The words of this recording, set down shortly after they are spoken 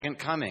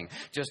coming,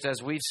 just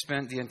as we've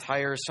spent the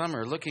entire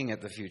summer looking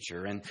at the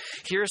future. And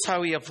here's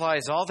how he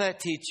applies all that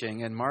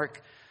teaching in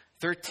Mark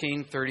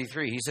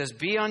 13:33. He says,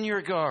 "Be on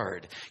your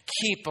guard,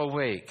 keep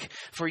awake,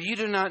 for you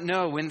do not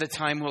know when the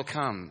time will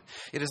come.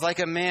 It is like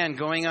a man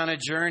going on a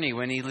journey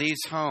when he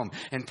leaves home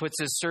and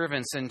puts his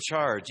servants in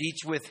charge, each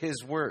with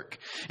his work,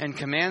 and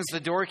commands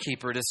the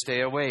doorkeeper to stay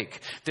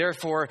awake.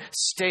 Therefore,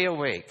 stay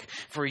awake,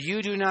 for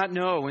you do not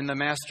know when the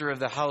master of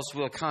the house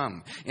will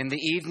come, in the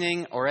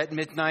evening or at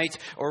midnight,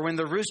 or when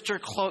the rooster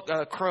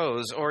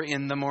crows, or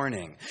in the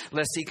morning,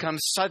 lest he come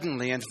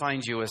suddenly and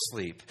find you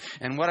asleep.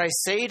 And what I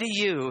say to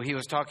you," he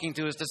was talking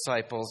to his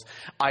disciples,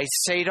 "I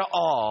say to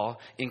all,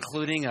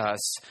 including us,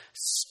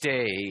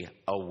 stay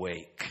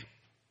awake."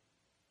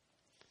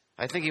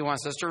 I think he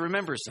wants us to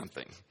remember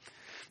something.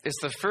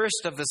 It's the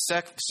first of the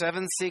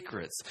 7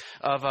 secrets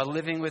of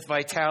living with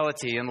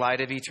vitality in light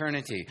of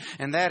eternity.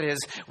 And that is,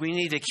 we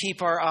need to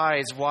keep our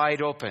eyes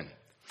wide open.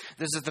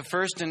 This is the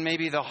first and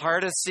maybe the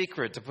hardest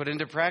secret to put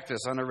into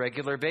practice on a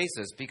regular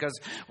basis, because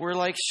we're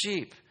like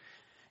sheep.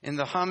 In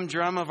the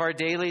humdrum of our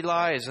daily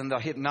lives and the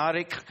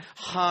hypnotic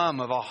hum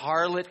of a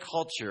harlot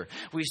culture,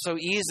 we so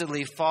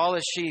easily fall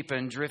asleep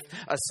and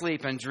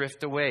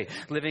drift away,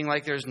 living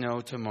like there's no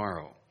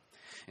tomorrow.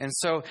 And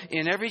so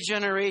in every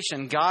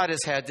generation, God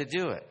has had to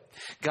do it.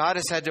 God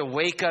has had to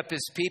wake up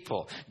his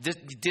people,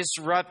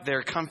 disrupt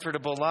their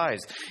comfortable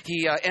lives.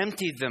 He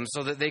emptied them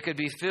so that they could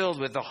be filled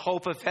with the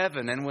hope of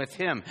heaven and with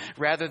him,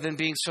 rather than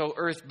being so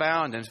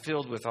earthbound and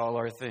filled with all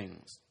our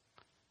things.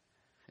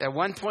 At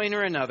one point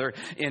or another,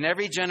 in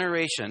every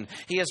generation,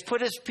 he has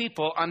put his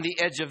people on the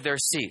edge of their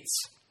seats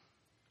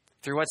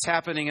through what's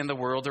happening in the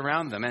world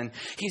around them. And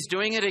he's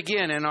doing it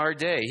again in our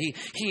day.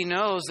 He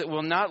knows that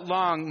we'll not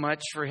long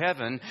much for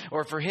heaven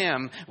or for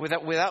him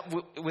without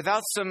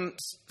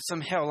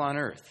some hell on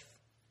earth.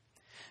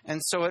 And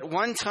so at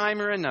one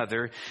time or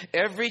another,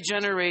 every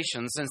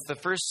generation since the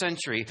first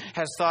century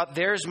has thought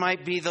theirs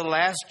might be the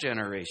last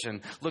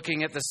generation,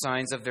 looking at the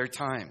signs of their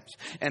times.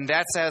 And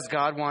that's as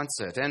God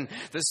wants it. And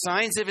the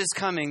signs of his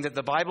coming that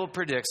the Bible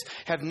predicts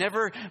have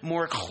never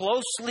more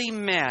closely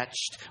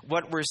matched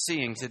what we're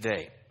seeing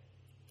today.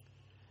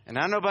 And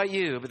I don't know about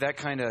you, but that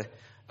kind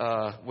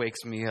of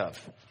wakes me up.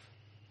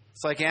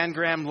 It's like Anne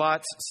Graham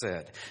Lotz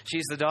said.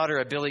 She's the daughter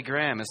of Billy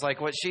Graham. It's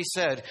like what she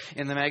said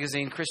in the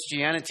magazine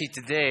Christianity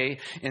Today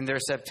in their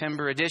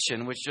September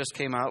edition, which just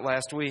came out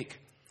last week.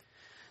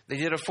 They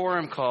did a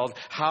forum called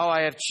 "How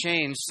I Have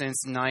Changed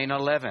Since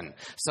 9/11,"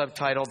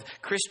 subtitled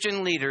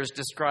 "Christian Leaders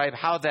Describe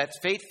How That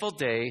Fateful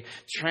Day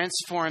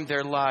Transformed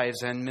Their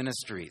Lives and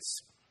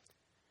Ministries."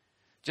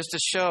 Just to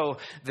show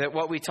that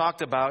what we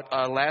talked about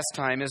last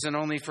time isn't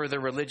only for the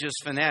religious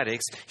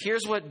fanatics,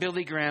 here's what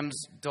Billy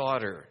Graham's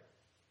daughter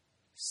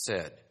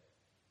said.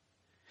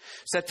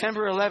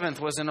 "September 11th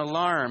was an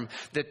alarm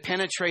that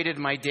penetrated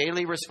my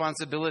daily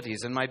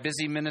responsibilities and my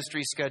busy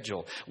ministry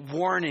schedule,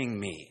 warning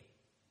me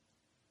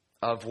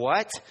of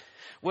what?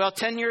 Well,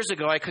 10 years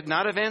ago, I could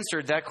not have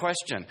answered that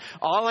question.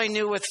 All I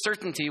knew with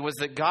certainty was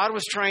that God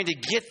was trying to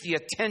get the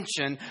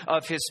attention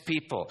of his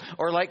people,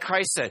 or like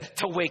Christ said,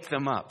 to wake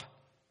them up.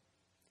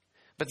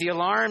 But the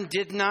alarm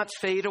did not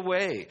fade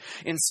away.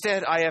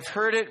 Instead, I have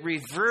heard it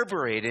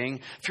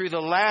reverberating through the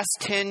last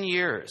 10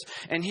 years.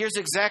 And here's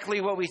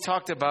exactly what we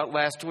talked about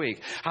last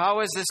week. How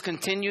has this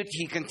continued?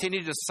 He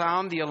continued to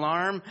sound the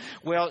alarm.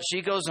 Well,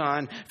 she goes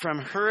on, from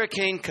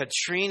Hurricane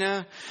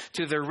Katrina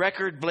to the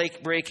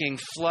record-breaking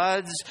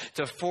floods,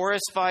 to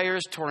forest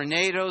fires,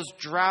 tornadoes,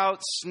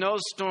 droughts,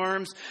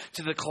 snowstorms,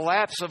 to the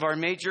collapse of our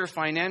major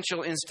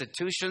financial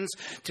institutions,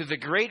 to the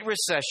Great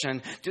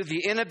Recession, to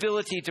the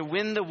inability to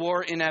win the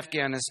war in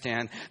Afghanistan.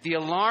 The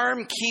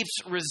alarm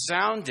keeps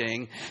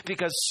resounding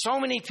because so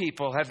many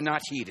people have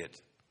not heeded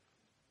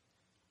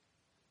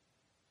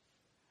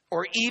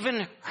or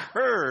even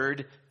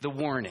heard the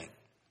warning.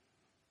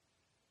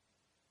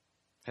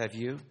 Have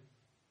you?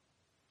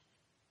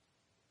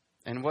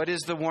 And what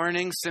is the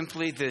warning?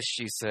 Simply this,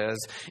 she says.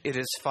 It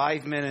is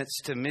 5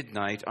 minutes to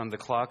midnight on the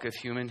clock of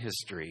human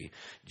history.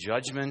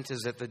 Judgment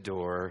is at the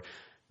door.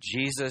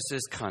 Jesus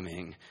is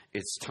coming.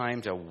 It's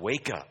time to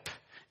wake up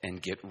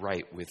and get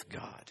right with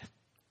God.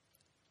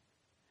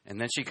 And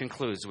then she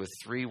concludes with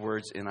 3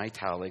 words in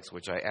italics,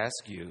 which I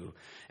ask you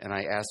and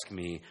I ask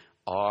me,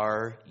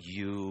 are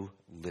you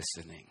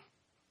listening?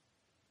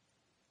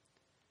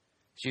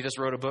 She just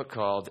wrote a book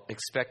called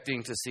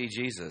Expecting to See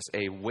Jesus,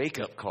 a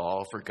wake-up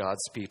call for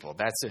God's people.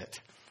 That's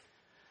it.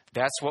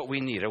 That's what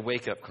we need, a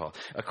wake-up call.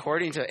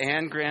 According to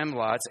Anne Graham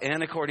Lotz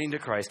and according to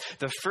Christ,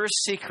 the first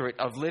secret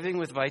of living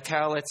with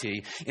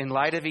vitality in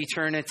light of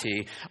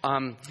eternity,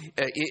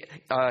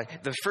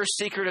 the first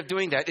secret of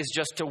doing that is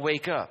just to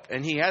wake up.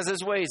 And he has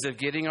his ways of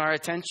getting our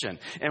attention.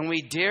 And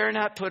we dare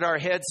not put our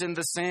heads in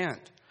the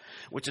sand,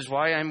 which is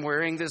why I'm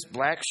wearing this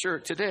black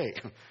shirt today.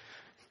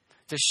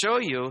 To show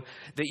you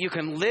that you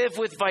can live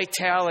with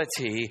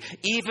vitality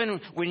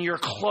even when you're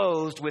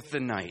clothed with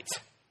the night.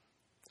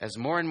 As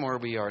more and more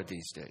we are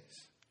these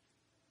days.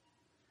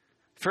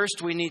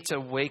 First, we need to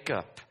wake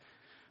up,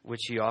 which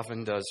he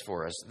often does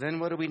for us. Then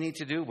what do we need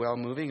to do? Well,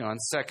 moving on.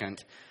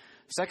 Second,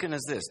 Second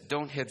is this: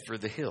 don't head for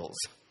the hills.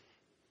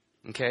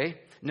 Okay?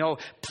 No,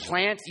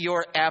 plant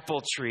your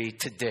apple tree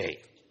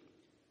today.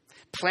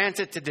 Plant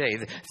it today.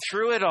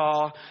 Through it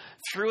all,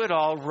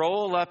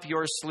 roll up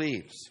your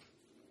sleeves.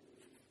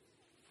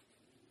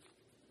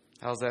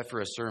 How's that for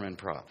a sermon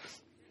prop?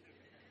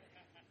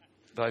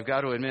 But I've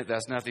got to admit,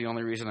 that's not the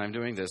only reason I'm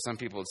doing this. Some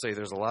people would say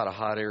there's a lot of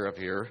hot air up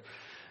here,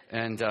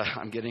 and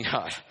I'm getting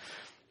hot.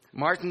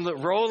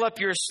 Roll up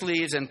your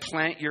sleeves and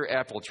plant your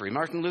apple tree.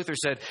 Martin Luther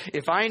said,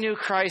 if I knew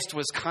Christ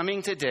was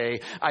coming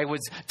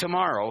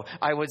tomorrow,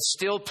 I would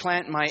still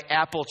plant my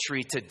apple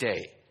tree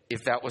today,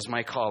 if that was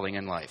my calling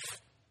in life.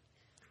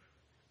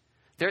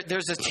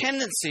 There's a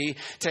tendency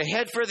to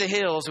head for the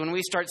hills when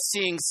we start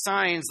seeing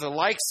signs, the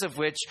likes of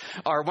which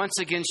are once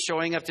again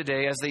showing up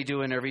today as they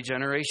do in every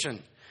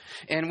generation.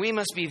 And we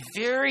must be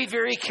very,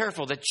 very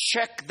careful to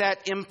check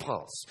that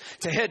impulse,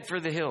 to head for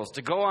the hills,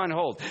 to go on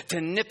hold,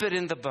 to nip it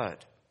in the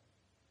bud.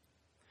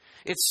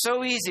 It's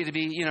so easy to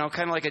be,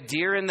 kind of like a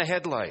deer in the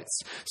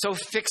headlights, so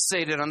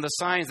fixated on the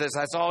signs that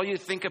that's all you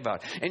think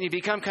about. And you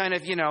become kind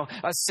of,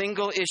 a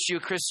single issue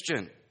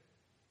Christian.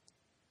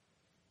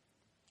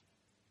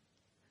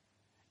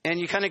 And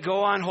you kind of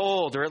go on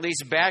hold, or at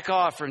least back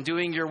off from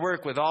doing your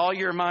work with all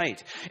your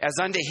might, as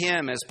unto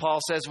him, as Paul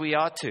says we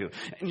ought to.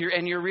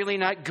 And you're really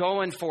not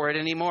going for it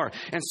anymore.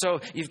 And so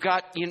you've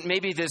got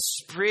maybe this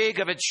sprig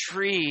of a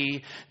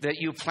tree that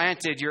you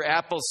planted, your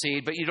apple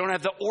seed, but you don't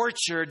have the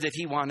orchard that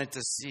he wanted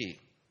to see.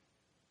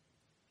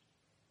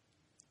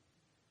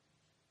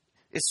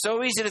 It's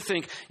so easy to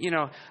think,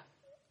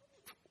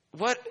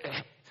 what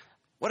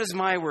does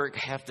my work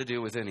have to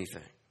do with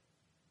anything?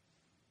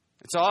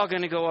 It's all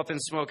going to go up in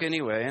smoke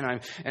anyway,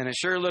 and it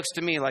sure looks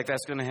to me like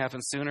that's going to happen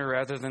sooner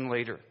rather than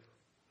later.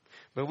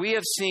 But we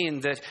have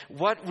seen that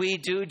what we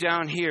do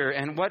down here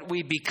and what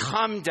we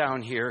become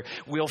down here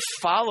will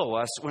follow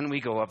us when we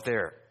go up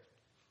there.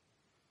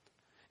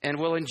 And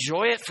we'll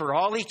enjoy it for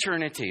all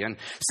eternity. And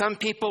some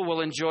people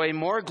will enjoy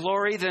more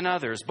glory than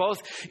others,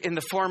 both in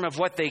the form of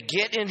what they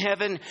get in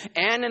heaven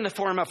and in the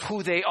form of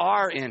who they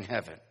are in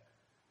heaven.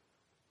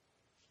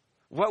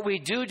 What we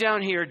do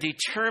down here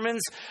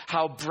determines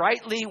how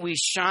brightly we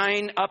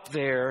shine up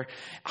there,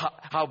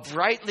 how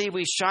brightly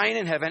we shine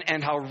in heaven,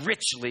 and how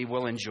richly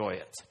we'll enjoy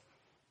it.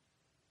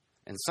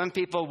 And some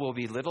people will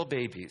be little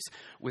babies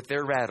with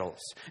their rattles,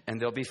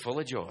 and they'll be full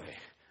of joy,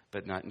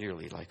 but not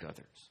nearly like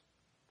others.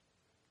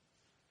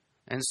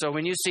 And so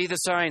when you see the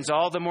signs,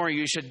 all the more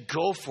you should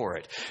go for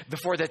it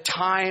before the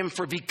time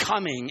for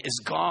becoming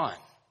is gone.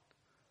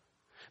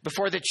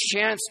 Before the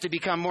chance to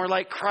become more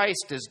like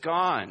Christ is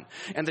gone,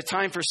 and the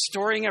time for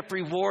storing up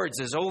rewards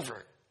is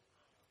over.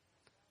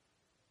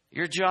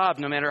 Your job,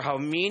 no matter how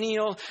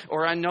menial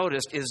or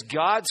unnoticed, is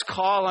God's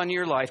call on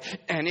your life,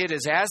 and it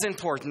is as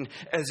important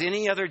as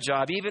any other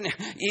job, even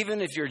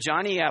if you're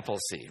Johnny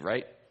Appleseed,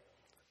 right?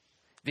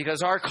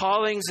 Because our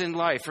callings in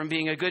life, from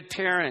being a good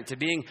parent to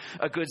being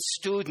a good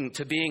student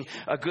to being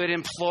a good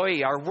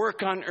employee, our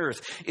work on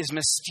earth is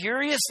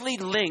mysteriously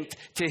linked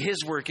to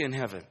his work in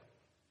heaven.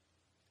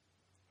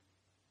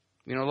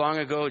 Long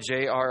ago,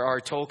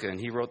 J.R.R. Tolkien,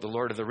 he wrote The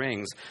Lord of the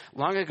Rings.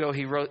 Long ago,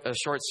 he wrote a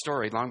short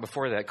story, long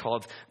before that,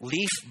 called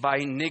Leaf by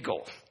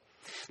Niggle.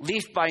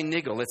 Leaf by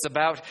Niggle. It's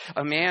about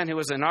a man who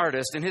was an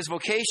artist, and his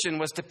vocation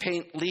was to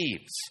paint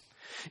leaves.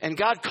 And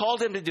God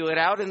called him to do it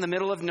out in the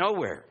middle of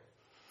nowhere.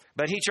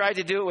 But he tried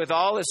to do it with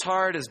all his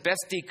heart, as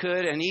best he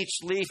could, and each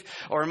leaf,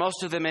 or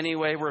most of them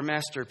anyway, were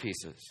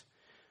masterpieces.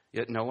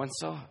 Yet no one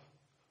saw,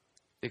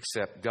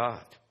 except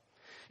God.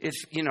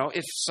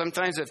 If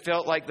sometimes it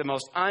felt like the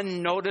most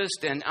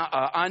unnoticed and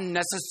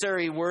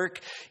unnecessary work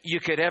you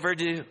could ever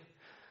do.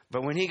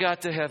 But when he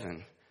got to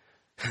heaven,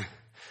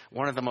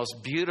 one of the most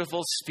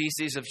beautiful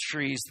species of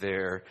trees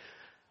there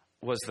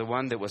was the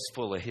one that was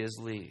full of his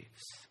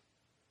leaves.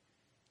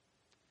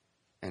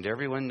 And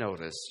everyone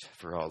noticed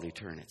for all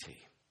eternity.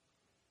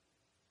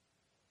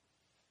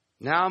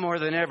 Now more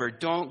than ever,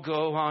 don't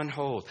go on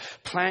hold.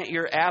 Plant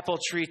your apple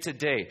tree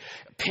today.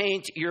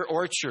 Paint your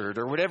orchard,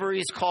 or whatever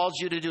he's called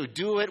you to do.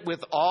 Do it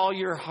with all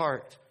your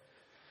heart.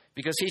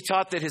 Because he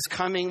taught that his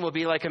coming will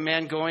be like a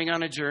man going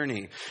on a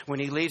journey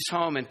when he leaves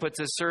home and puts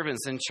his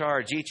servants in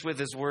charge, each with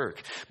his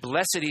work.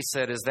 Blessed, he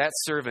said, is that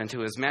servant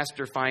who his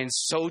master finds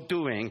so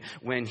doing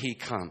when he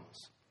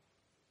comes.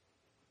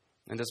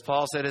 And as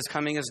Paul said, his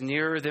coming is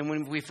nearer than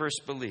when we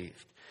first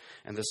believed.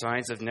 And the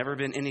signs have never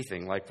been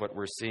anything like what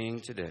we're seeing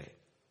today.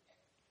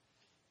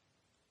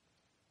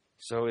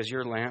 So is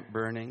your lamp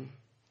burning,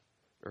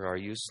 or are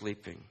you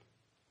sleeping?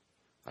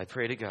 I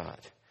pray to God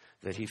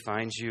that he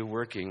finds you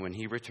working when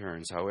he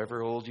returns,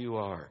 however old you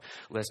are,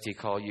 lest he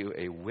call you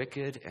a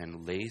wicked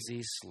and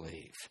lazy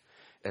slave,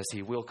 as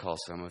he will call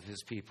some of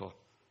his people.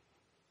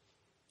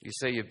 You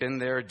say you've been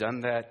there,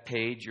 done that,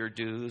 paid your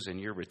dues, and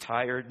you're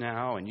retired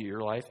now, and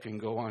your life can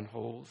go on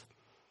hold?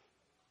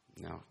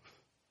 No.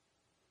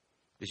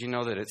 Did you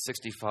know that at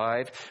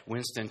 65,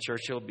 Winston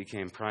Churchill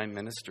became Prime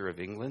Minister of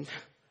England?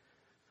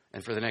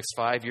 And for the next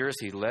 5 years,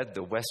 he led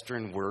the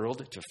Western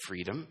world to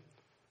freedom.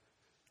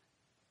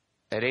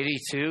 At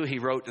 82, he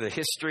wrote the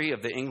history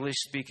of the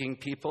English-speaking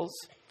peoples.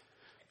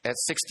 At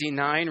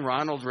 69,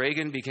 Ronald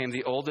Reagan became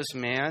the oldest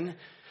man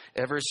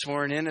ever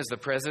sworn in as the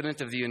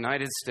President of the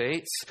United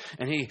States.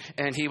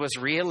 And he was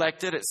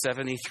reelected at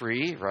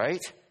 73, right?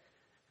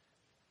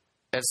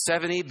 At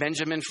 70,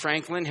 Benjamin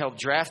Franklin helped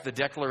draft the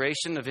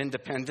Declaration of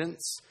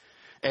Independence.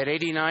 At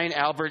 89,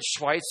 Albert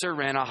Schweitzer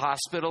ran a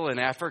hospital in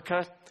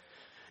Africa.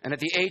 And at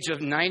the age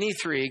of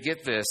 93,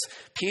 get this,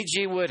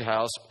 P.G.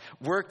 Wodehouse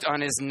worked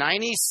on his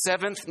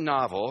 97th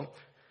novel,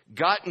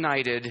 got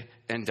knighted,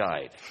 and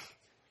died.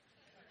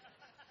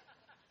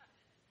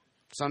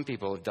 Some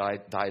people have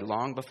died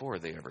long before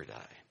they ever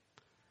die.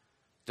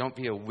 Don't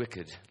be a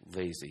wicked,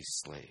 lazy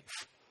slave.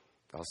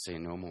 I'll say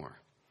no more.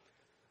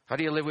 How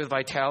do you live with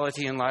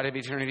vitality and light of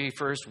eternity?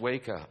 First,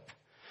 wake up.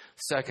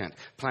 Second,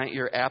 plant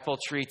your apple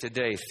tree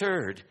today.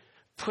 Third,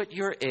 put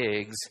your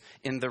eggs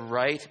in the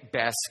right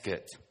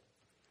basket.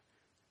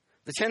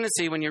 The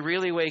tendency when you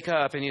really wake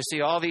up and you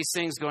see all these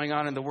things going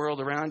on in the world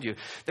around you,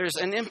 there's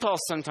an impulse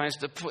sometimes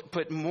to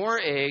put more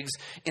eggs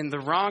in the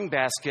wrong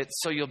basket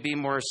so you'll be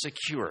more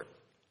secure.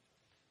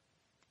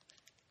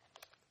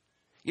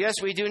 Yes,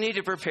 we do need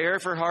to prepare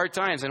for hard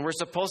times, and we're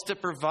supposed to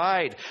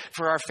provide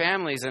for our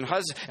families and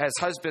as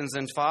husbands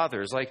and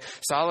fathers. Like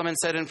Solomon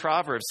said in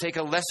Proverbs, take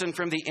a lesson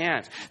from the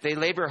ant. They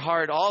labor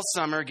hard all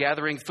summer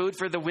gathering food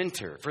for the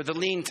winter, for the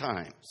lean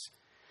times.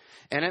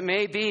 And it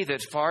may be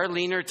that far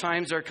leaner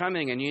times are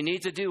coming and you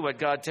need to do what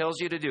God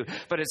tells you to do.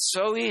 But it's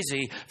so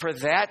easy for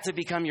that to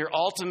become your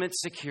ultimate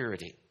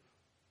security.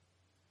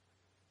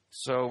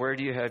 So where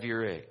do you have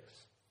your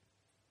eggs?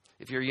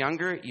 If you're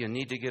younger, you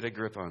need to get a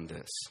grip on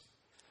this.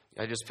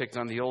 I just picked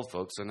on the old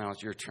folks, so now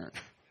it's your turn.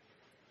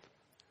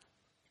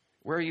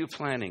 Where are you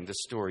planning to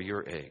store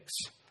your eggs?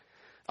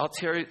 I'll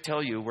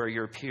tell you where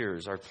your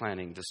peers are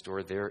planning to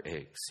store their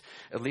eggs,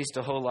 at least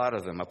a whole lot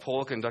of them. A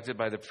poll conducted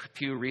by the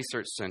Pew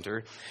Research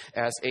Center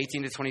asked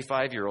 18 to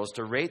 25-year-olds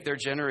to rate their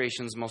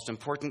generation's most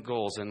important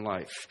goals in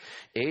life.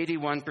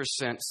 81%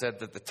 said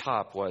that the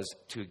top was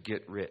to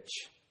get rich.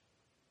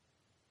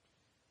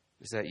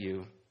 Is that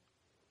you?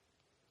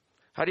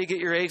 How do you get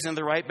your eggs in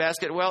the right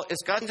basket? Well,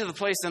 it's gotten to the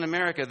place in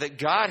America that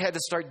God had to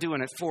start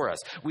doing it for us.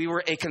 We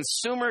were a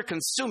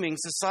consuming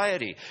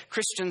society,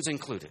 Christians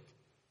included.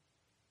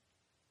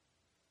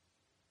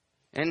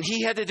 And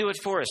he had to do it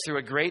for us through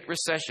a great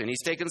recession.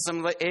 He's taken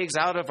some eggs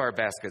out of our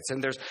baskets,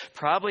 and there's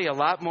probably a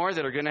lot more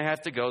that are going to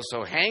have to go.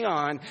 So hang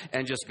on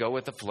and just go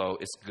with the flow.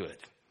 It's good.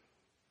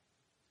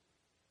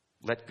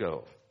 Let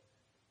go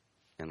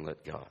and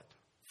let God.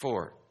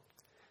 4,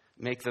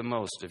 make the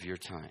most of your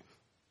time.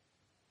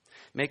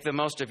 Make the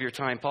most of your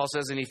time. Paul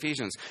says in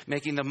Ephesians,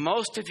 making the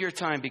most of your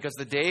time because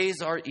the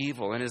days are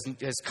evil and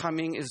his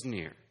coming is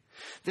near.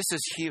 This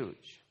is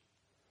huge.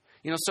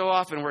 You know, so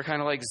often we're kind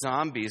of like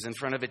zombies in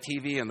front of a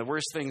TV, and the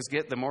worse things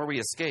get, the more we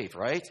escape,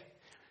 right?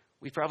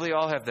 We probably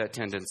all have that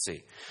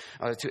tendency.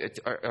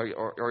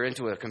 Or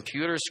into a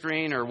computer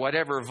screen or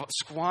whatever,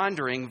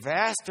 squandering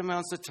vast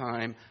amounts of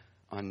time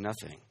on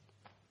nothing.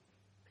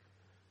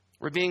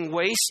 We're being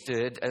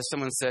wasted, as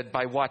someone said,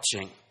 by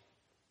watching.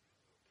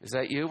 Is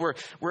that you?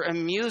 We're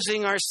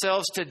amusing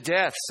ourselves to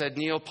death, said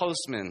Neil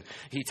Postman.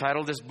 He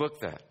titled his book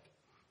that.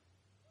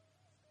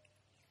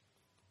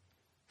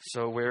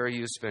 So where are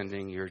you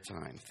spending your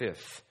time?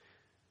 5th,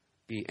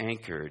 be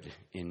anchored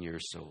in your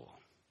soul.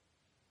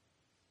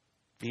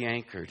 Be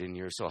anchored in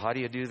your soul. How do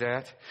you do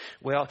that?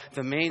 Well,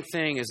 the main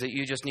thing is that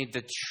you just need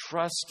to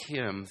trust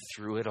him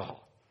through it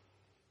all.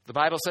 The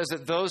Bible says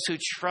that those who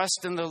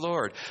trust in the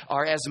Lord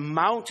are as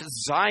Mount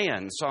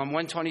Zion, Psalm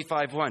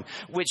 125:1,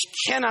 which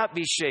cannot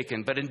be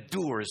shaken but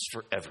endures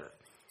forever.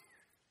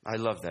 I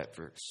love that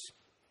verse.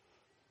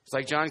 It's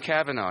like John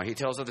Kavanaugh. He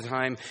tells of the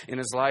time in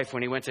his life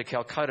when he went to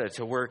Calcutta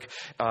to work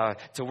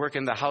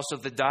in the House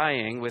of the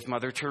Dying with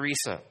Mother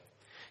Teresa.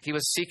 He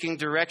was seeking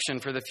direction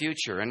for the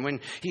future. And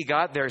when he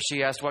got there,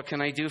 she asked, what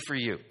can I do for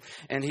you?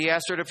 And he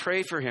asked her to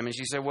pray for him. And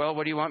she said, well,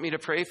 what do you want me to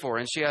pray for?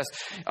 And she asked,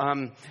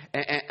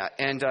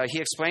 he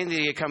explained that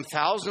he had come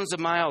thousands of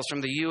miles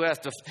from the U.S.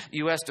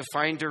 to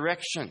find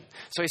direction.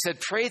 So he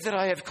said, pray that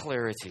I have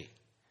clarity.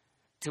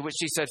 To which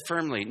she said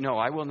firmly, no,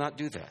 I will not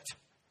do that.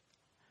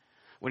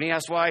 When he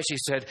asked why, she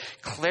said,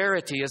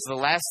 clarity is the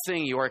last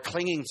thing you are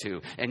clinging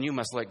to, and you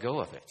must let go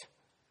of it.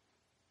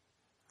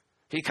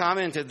 He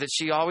commented that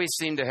she always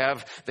seemed to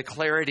have the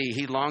clarity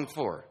he longed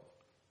for.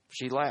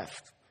 She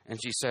laughed, and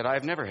she said, I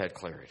have never had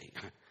clarity.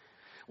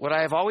 What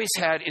I have always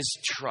had is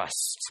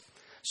trust.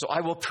 So I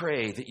will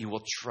pray that you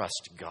will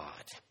trust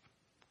God.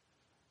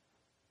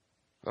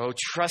 Oh,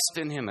 trust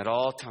in him at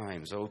all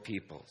times, O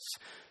peoples.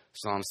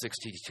 Psalm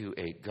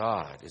 62:8,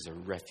 God is a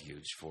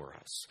refuge for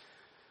us.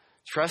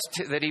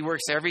 Trust that he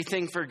works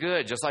everything for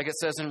good, just like it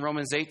says in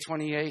Romans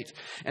 8:28.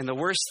 And the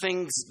worse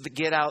things that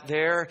get out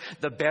there,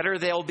 the better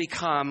they'll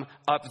become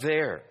up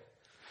there.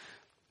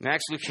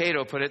 Max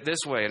Lucado put it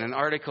this way in an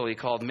article he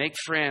called, Make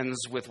Friends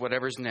with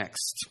Whatever's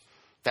Next.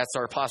 That's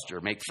our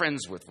posture. Make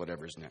friends with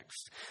whatever's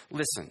next.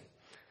 Listen,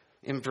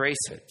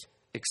 embrace it,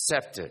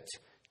 accept it,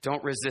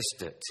 don't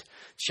resist it.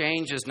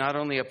 Change is not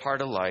only a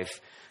part of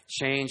life,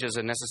 change is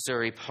a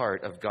necessary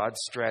part of God's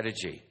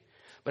strategy.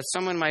 But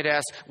someone might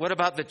ask, what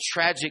about the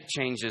tragic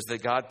changes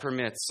that God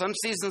permits? Some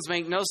seasons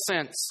make no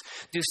sense.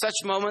 Do such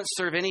moments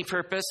serve any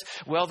purpose?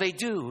 Well, they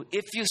do,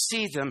 if you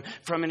see them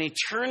from an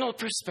eternal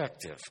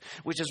perspective,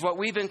 which is what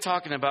we've been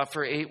talking about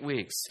for 8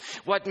 weeks.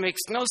 What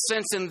makes no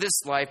sense in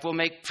this life will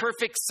make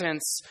perfect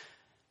sense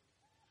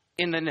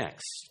in the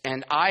next.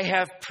 And I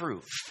have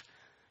proof,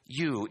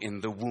 you in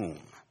the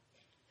womb.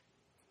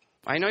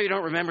 I know you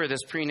don't remember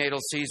this prenatal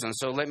season,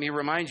 so let me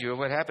remind you of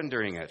what happened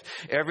during it.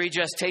 Every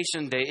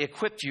gestation day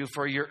equipped you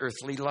for your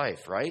earthly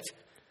life, right?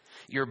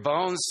 Your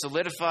bones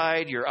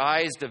solidified, your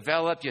eyes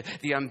developed,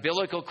 the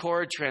umbilical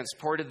cord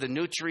transported the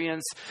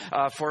nutrients.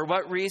 For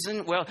what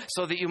reason? Well,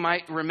 so that you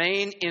might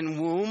remain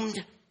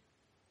enwombed.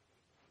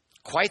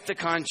 Quite the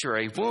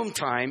contrary. Womb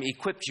time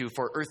equipped you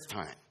for earth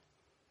time.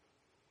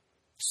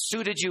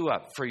 Suited you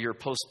up for your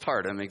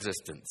postpartum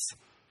existence.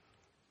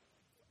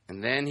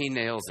 And then he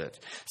nails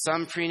it.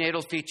 Some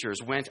prenatal features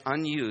went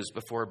unused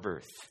before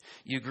birth.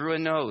 You grew a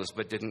nose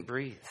but didn't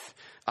breathe.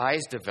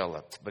 Eyes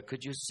developed, but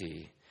could you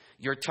see?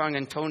 Your tongue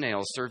and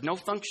toenails served no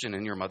function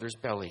in your mother's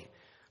belly.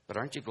 But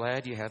aren't you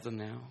glad you have them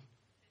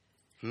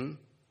now?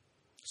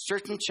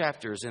 Certain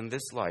chapters in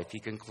this life, he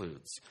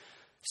concludes,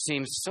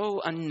 seem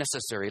so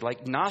unnecessary,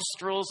 like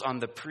nostrils on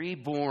the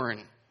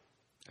preborn.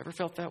 Ever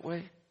felt that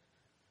way?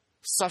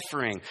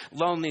 Suffering,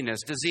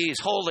 loneliness, disease,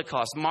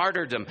 holocaust,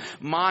 martyrdom,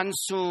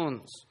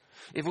 monsoons.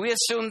 If we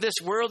assume this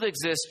world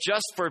exists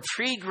just for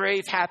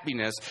pre-grave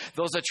happiness,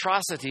 those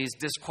atrocities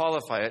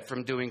disqualify it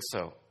from doing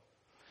so.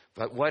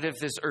 But what if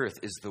this earth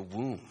is the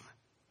womb?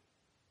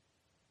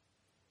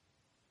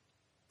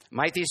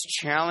 Might these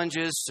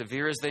challenges,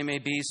 severe as they may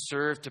be,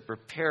 serve to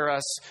prepare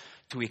us,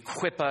 to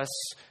equip us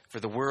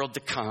for the world to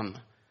come?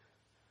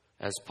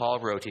 As Paul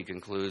wrote, he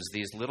concludes,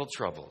 these little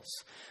troubles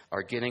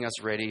are getting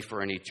us ready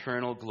for an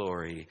eternal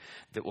glory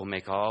that will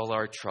make all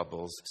our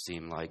troubles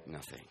seem like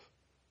nothing.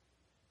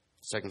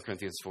 2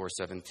 Corinthians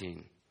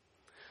 4:17.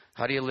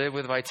 How do you live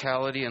with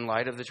vitality in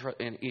light of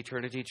in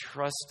eternity?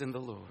 Trust in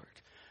the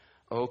Lord.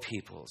 O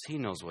peoples, he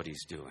knows what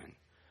he's doing.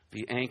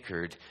 Be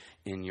anchored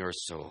in your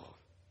soul.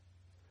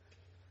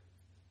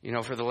 You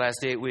know, for the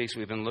last 8 weeks,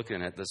 we've been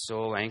looking at the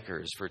soul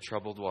anchors for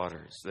troubled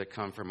waters that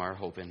come from our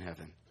hope in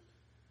heaven.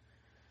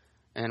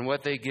 And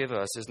what they give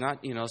us is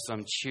not,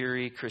 some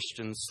cheery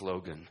Christian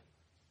slogan,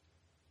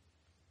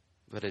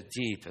 but a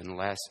deep and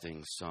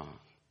lasting song.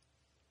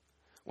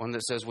 One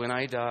that says, when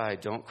I die,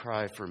 don't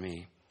cry for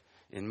me.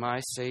 In my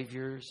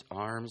Savior's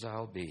arms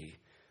I'll be.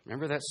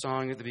 Remember that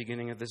song at the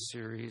beginning of this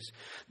series?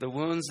 The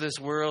wounds this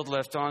world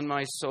left on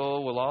my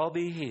soul will all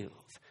be healed,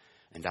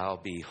 and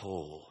I'll be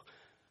whole.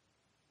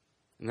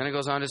 And then it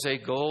goes on to say,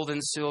 gold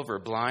and silver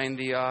blind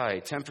the eye.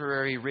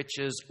 Temporary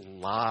riches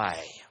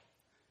lie.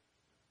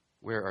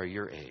 Where are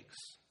your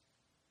eggs?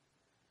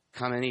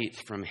 Come and eat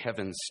from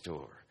heaven's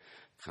store.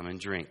 Come and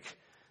drink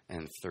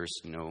and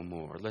thirst no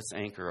more. Let's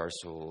anchor our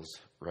souls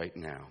right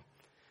now.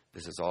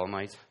 This is All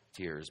My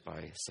Tears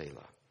by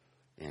Selah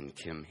and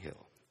Kim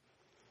Hill.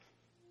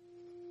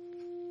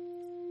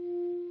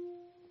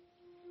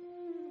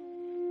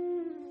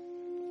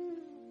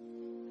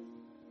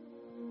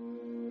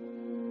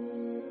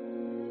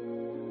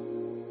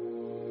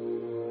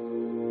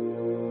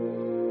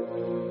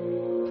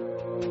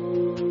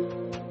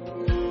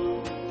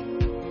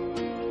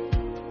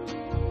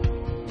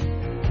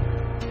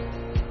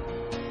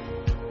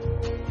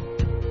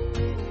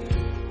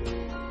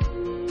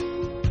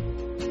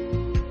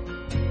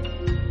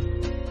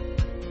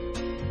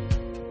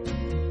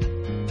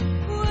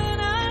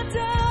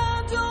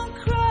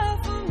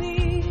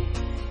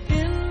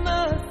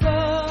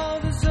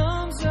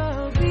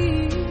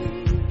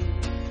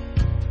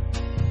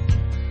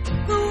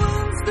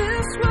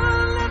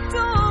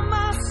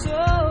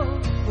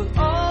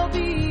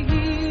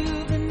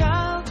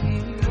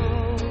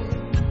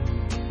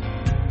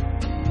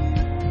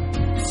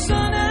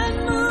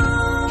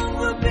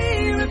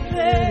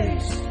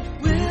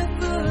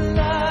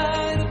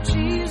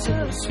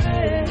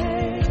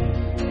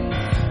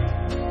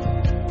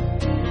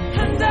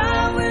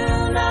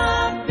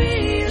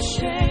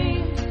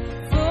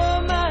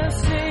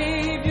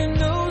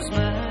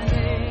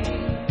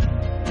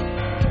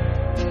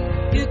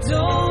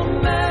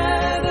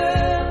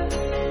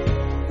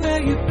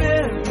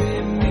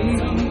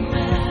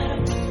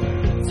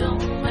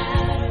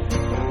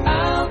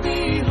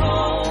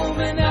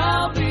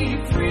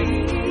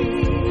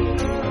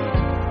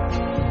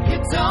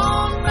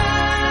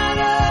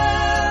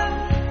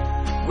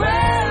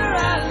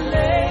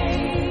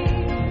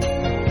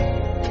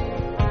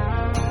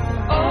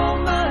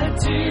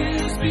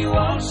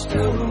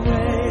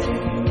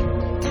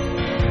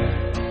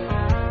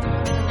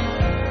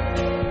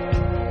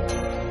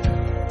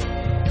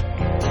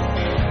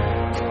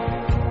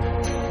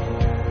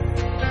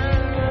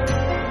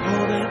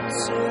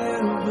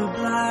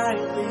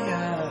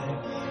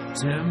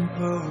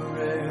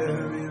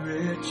 Temporary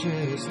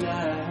riches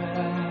lie.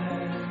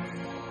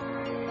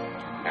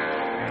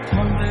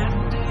 Come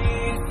and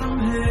eat from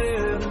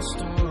heaven's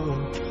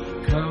store.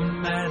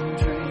 Come and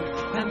drink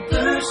and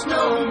thirst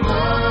no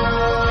more.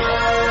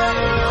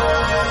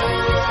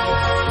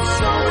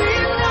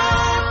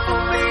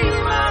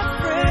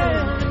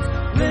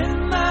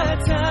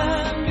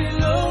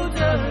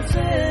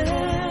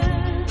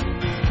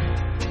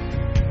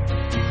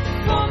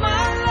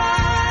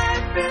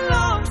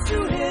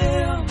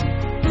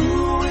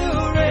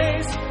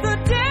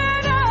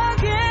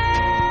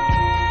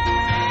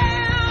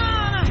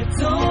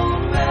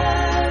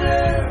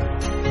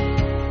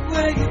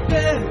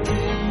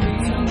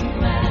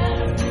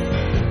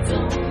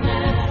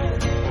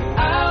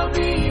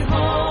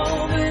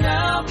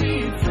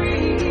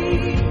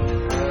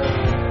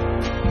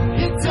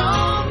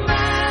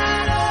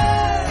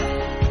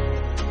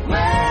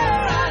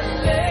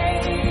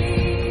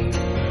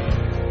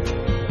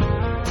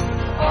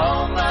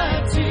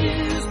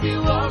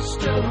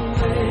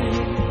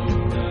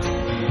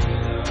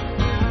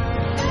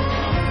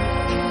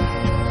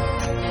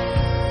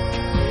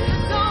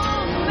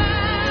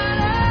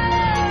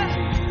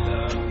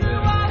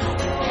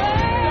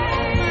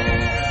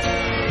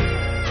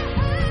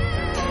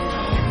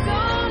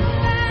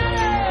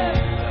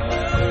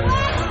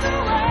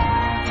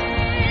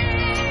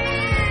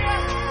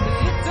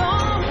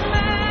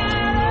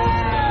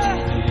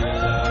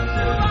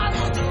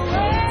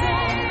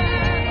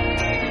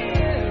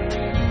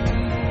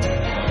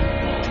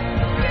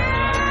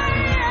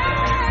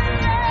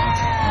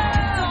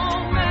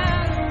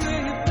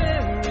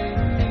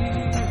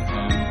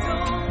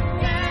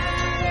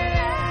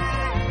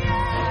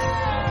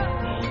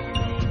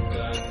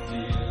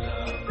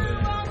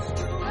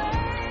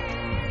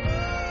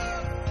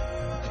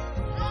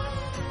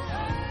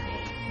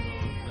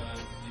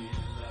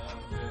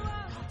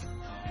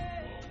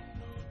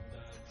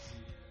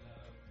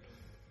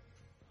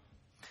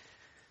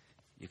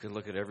 can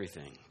look at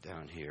everything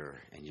down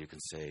here and you can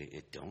say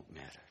it don't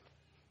matter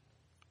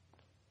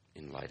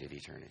in light of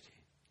eternity.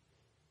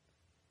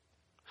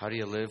 How do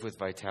you live with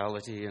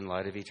vitality in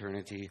light of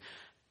eternity?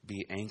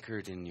 Be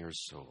anchored in your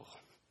soul.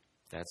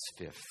 That's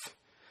fifth.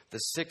 The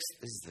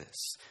sixth is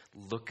this: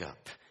 look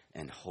up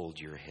and hold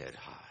your head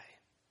high.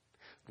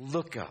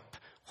 Look up.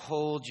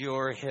 Hold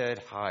your head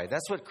high.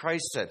 That's what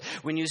Christ said.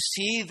 When you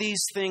see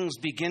these things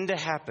begin to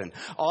happen,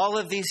 all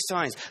of these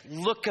signs,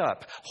 look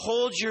up,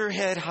 hold your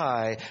head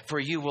high, for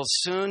you will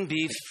soon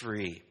be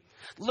free.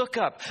 Look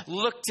up,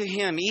 look to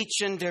Him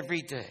each and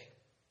every day.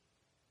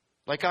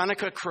 Like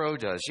Annika Crow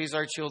does. She's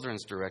our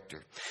children's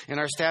director. In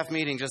our staff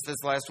meeting just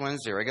this last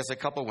Wednesday, or I guess a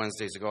couple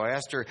Wednesdays ago, I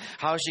asked her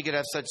how she could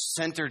have such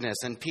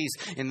centeredness and peace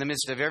in the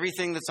midst of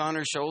everything that's on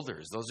her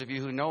shoulders. Those of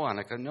you who know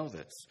Annika know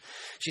this.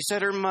 She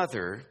said her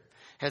mother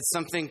had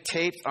something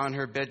taped on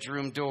her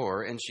bedroom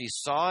door, and she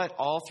saw it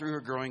all through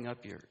her growing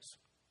up years.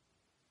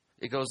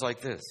 It goes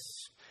like this: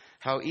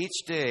 how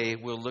each day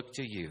will look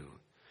to you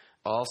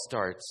all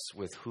starts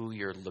with who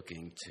you're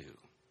looking to.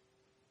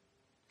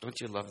 Don't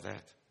you love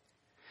that?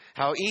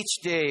 How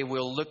each day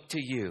will look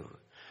to you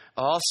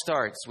all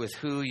starts with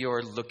who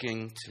you're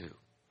looking to.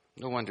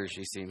 No wonder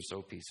she seems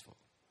so peaceful.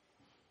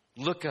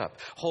 Look up.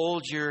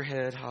 Hold your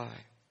head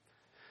high.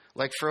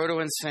 Like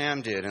Frodo and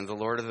Sam did in The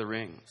Lord of the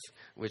Rings,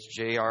 which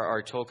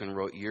J.R.R. Tolkien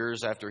wrote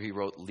years after he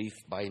wrote Leaf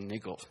by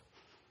Niggle.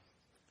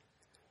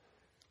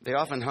 They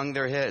often hung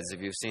their heads,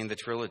 if you've seen the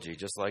trilogy,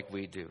 just like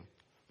we do.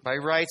 By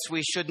rights,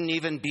 we shouldn't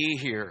even be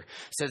here,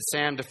 said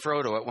Sam to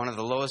Frodo at one of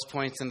the lowest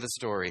points in the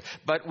story.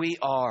 But we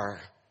are.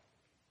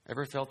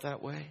 Ever felt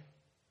that way?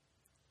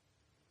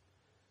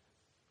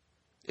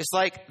 It's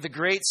like the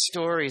great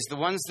stories, the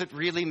ones that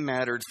really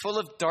mattered, full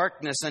of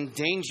darkness and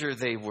danger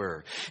they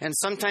were. And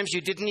sometimes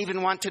you didn't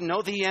even want to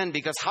know the end,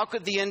 because how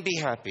could the end be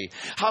happy?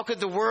 How could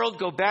the world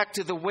go back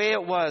to the way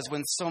it was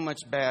when so much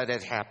bad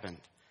had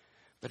happened?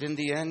 But in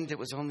the end, it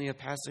was only a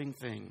passing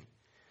thing.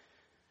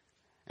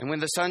 And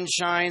when the sun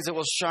shines, it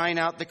will shine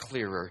out the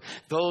clearer.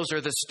 Those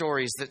are the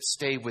stories that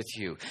stay with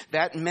you.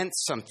 That meant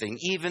something,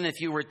 even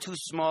if you were too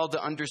small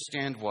to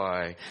understand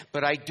why.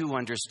 But I do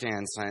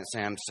understand,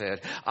 Sam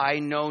said. I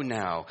know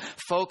now.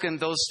 Folk in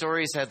those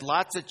stories had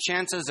lots of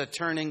chances of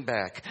turning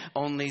back,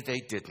 only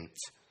they didn't.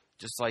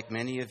 Just like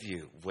many of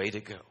you. Way to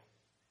go.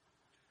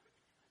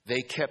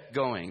 They kept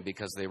going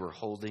because they were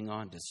holding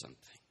on to something.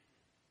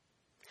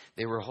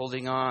 They were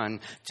holding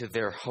on to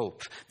their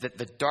hope that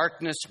the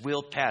darkness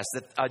will pass,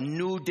 that a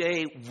new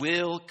day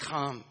will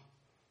come.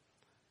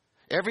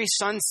 Every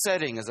sun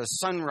setting is a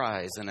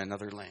sunrise in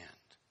another land.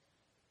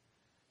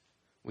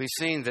 We've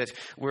seen that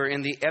we're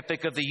in the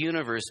epic of the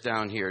universe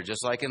down here,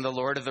 just like in The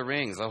Lord of the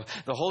Rings.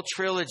 The whole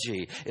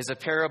trilogy is a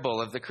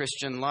parable of the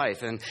Christian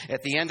life. And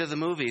at the end of the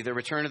movie, The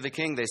Return of the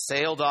King, they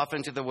sailed off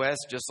into the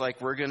West, just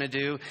like we're going to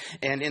do.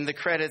 And in the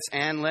credits,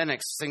 Anne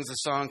Lennox sings a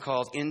song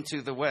called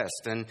Into the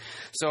West. And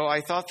so I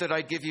thought that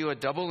I'd give you a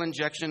double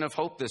injection of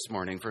hope this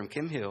morning from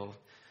Kim Hill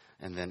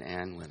and then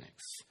Anne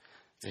Lennox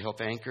to help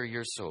anchor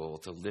your soul,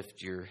 to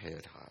lift your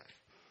head high.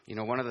 You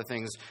know, one of the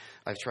things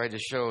I've tried to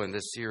show in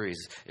this series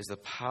is the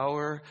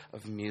power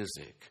of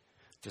music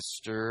to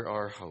stir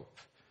our hope.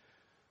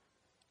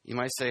 You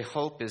might say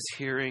hope is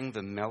hearing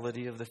the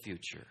melody of the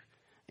future,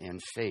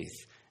 and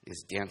faith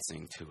is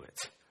dancing to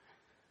it.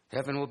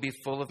 Heaven will be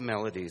full of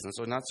melodies, and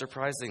so not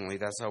surprisingly,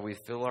 that's how we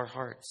fill our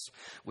hearts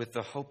with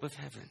the hope of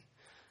heaven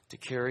to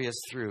carry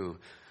us through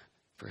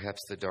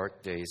perhaps the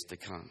dark days to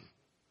come.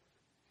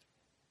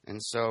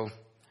 And so,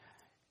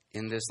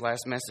 in this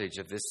last message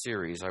of this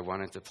series, I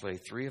wanted to play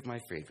 3 of my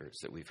favorites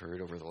that we've heard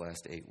over the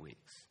last 8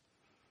 weeks.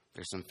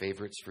 There's some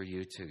favorites for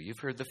you, too. You've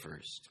heard the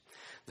first.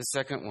 The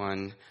second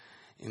one,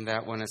 in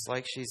that one, it's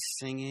like she's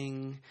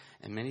singing,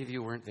 and many of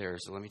you weren't there,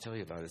 so let me tell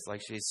you about it. It's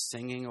like she's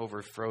singing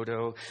over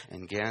Frodo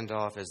and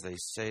Gandalf as they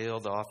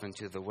sailed off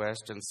into the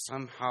West, and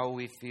somehow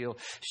we feel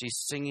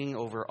she's singing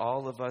over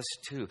all of us,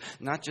 too.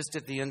 Not just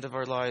at the end of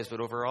our lives,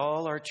 but over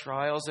all our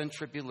trials and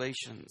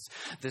tribulations.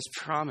 This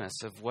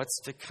promise of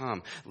what's to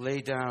come. Lay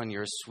down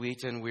your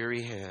sweet and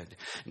weary head.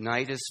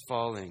 Night is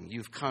falling.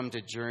 You've come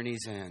to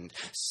journey's end.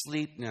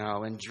 Sleep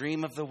now and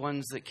dream of the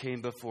ones that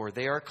came before.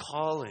 They are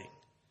calling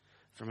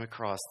from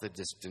across the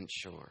distant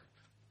shore.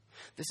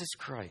 This is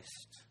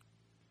Christ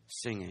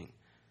singing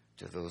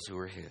to those who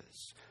are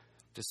His,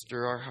 to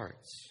stir our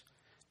hearts,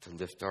 to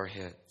lift our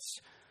heads.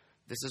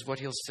 This is what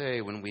He'll say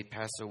when we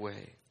pass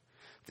away.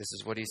 This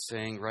is what He's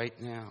saying right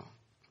now.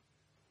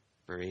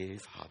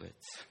 Brave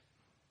hobbit,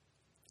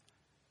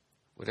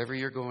 whatever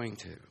you're going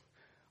to,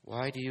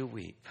 why do you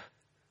weep?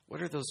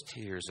 What are those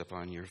tears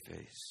upon your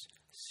face?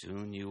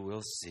 Soon you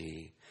will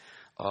see.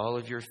 All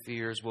of your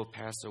fears will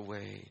pass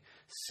away.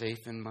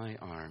 Safe in my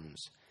arms,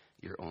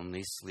 you're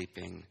only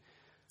sleeping.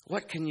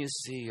 What can you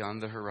see on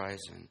the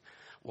horizon?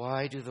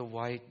 Why do the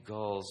white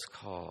gulls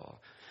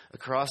call?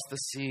 Across the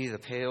sea, the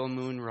pale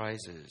moon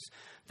rises.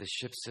 The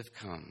ships have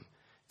come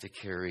to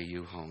carry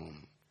you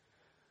home.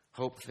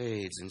 Hope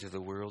fades into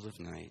the world of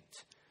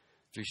night.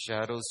 Through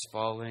shadows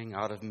falling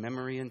out of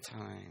memory and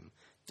time.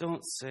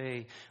 Don't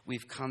say,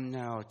 we've come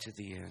now to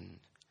the end.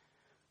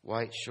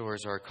 White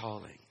shores are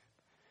calling.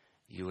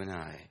 You and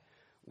I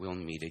will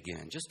meet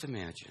again. Just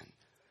imagine.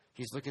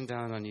 He's looking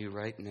down on you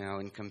right now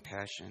in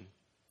compassion,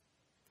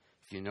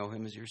 if you know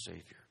him as your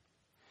Savior.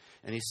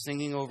 And he's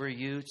singing over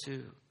you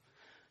too,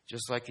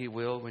 just like he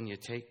will when he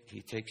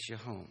takes you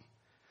home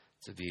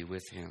to be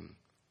with him.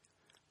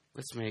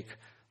 Let's make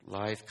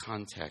live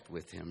contact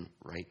with him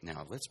right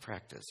now. Let's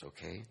practice,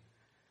 okay?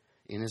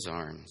 In his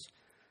arms,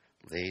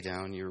 lay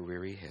down your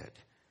weary head,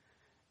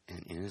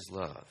 and in his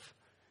love,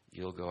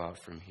 you'll go out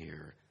from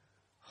here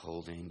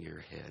holding your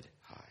head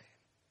high.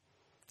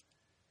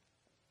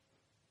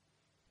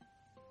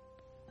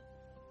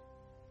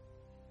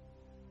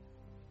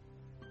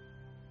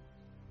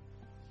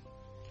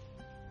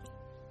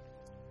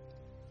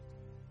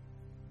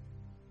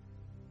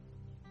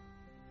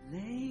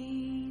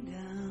 Lay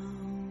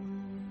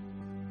down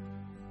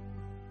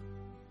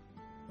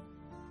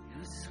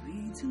your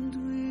sweet and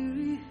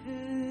weary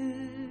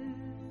head.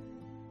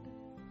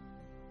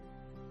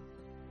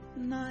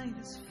 Night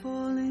is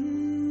falling.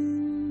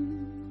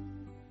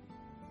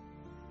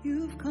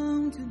 You've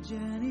come to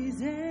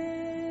journey's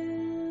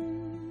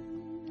end.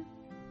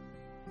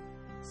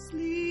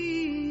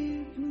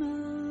 Sleep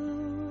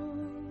now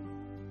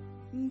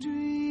and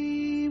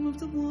dream of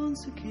the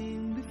ones who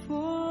came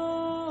before.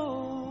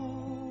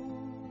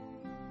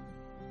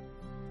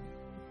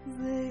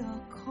 They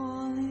are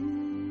calling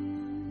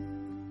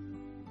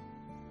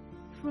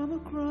from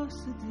across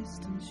the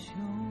distant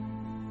shore.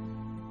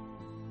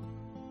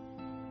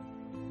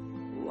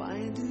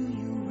 Why do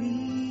you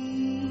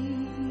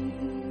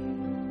weep?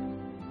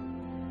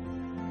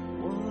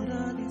 What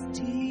are these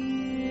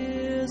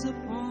tears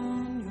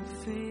upon your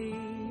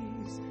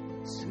face?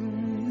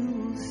 Soon you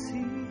will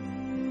see.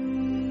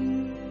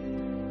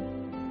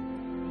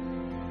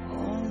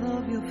 All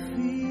of your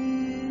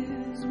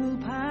fears will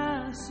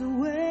pass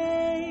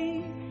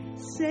away.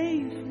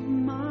 Safe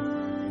in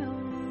my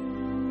arms.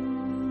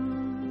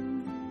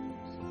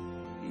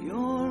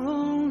 You're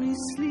only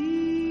sleeping.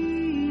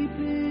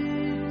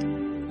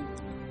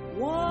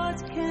 What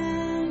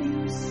can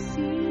you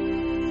see?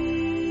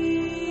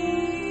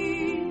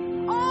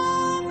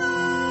 On the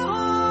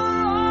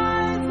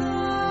horizon.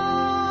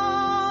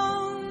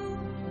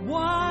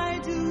 Why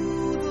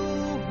do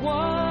the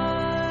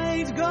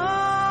white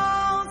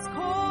gulls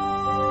call?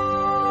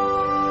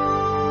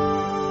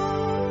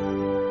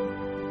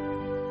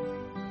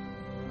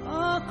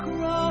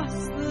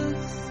 Across the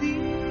sea,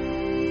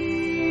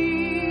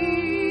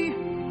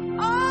 a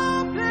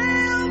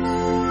pale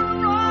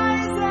moon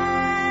rises.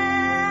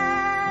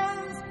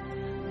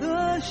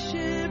 The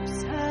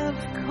ships have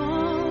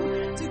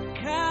come to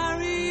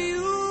carry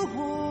you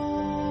home.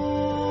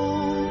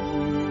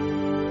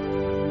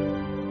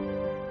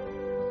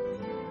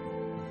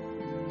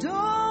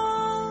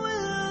 Dawn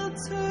will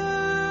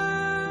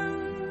turn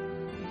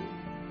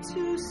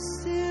to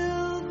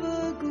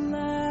silver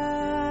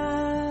glass.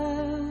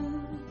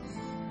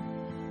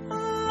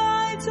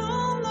 Light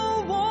on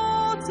the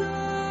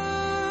water,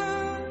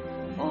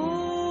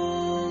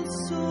 all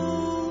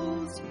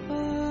souls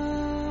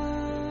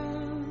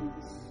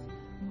pass.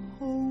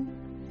 Hope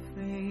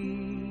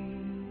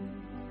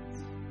fades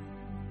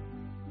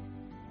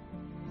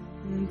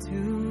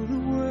into the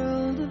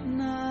world of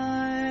night.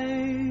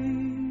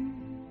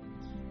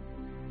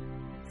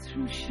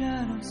 Through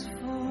shadows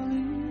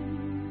falling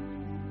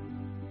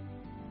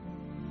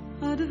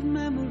out of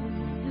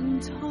memory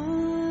and time.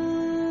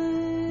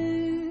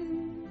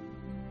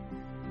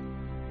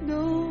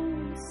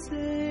 Don't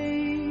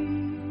say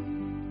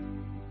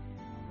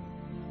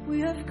we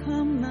have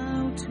come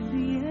now to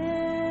the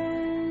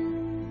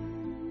end.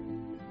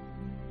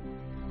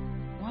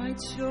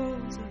 White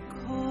shores are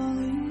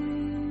calling.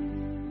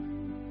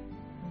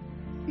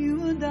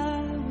 You and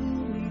I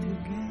will meet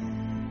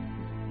again.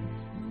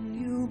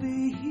 You'll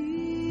be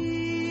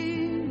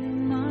here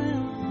in my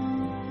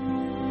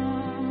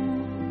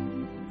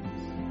arms,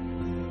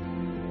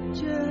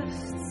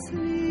 just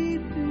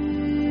sleeping.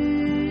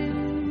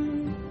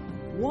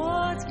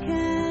 What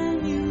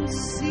can you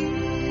see?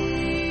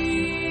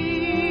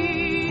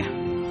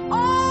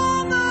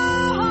 On the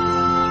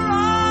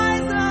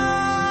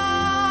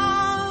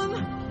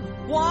horizon.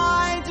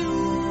 Why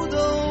do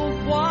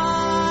the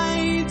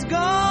white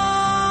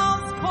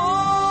gulls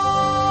call?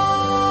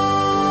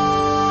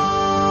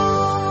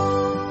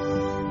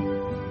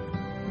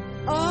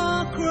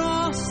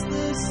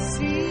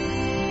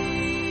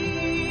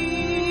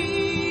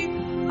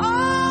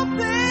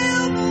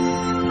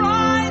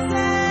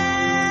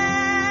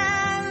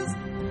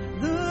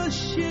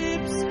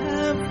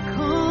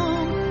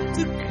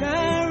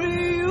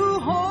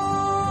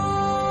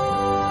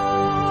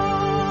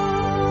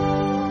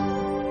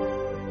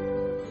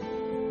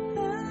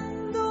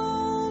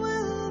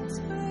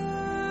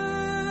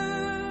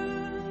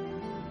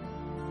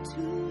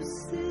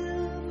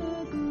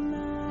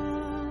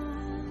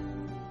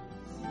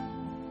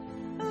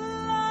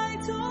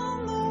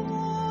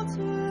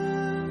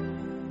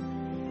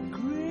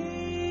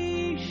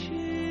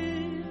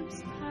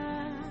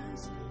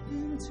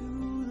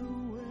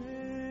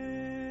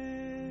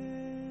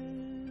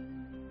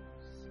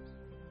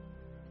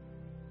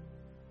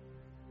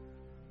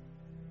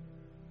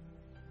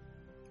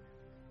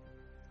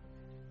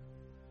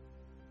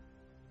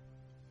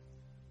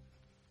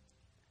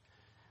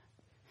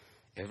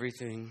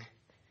 everything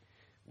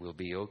will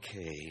be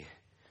okay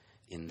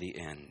in the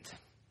end.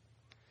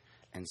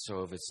 And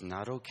so if it's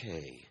not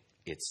okay,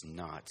 it's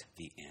not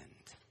the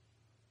end.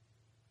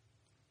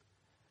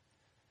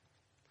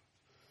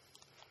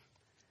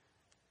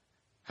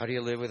 How do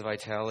you live with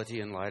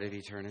vitality in light of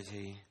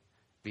eternity?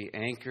 Be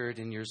anchored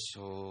in your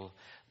soul.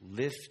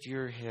 Lift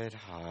your head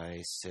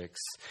high, 6.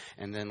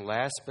 And then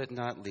last but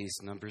not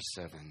least, number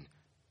 7,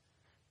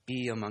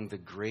 be among the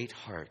great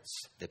hearts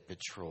that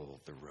patrol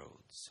the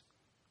roads.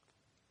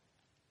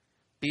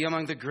 Be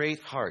among the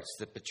great hearts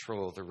that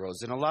patrol the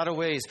roads. In a lot of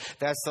ways,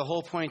 that's the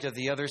whole point of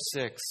the other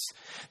 6,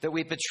 that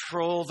we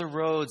patrol the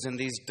roads in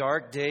these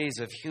dark days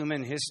of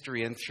human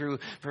history and through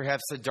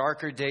perhaps the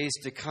darker days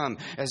to come,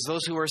 as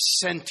those who are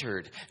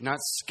centered, not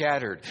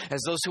scattered,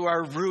 as those who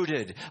are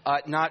rooted,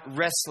 not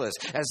restless,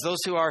 as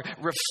those who are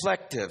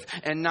reflective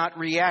and not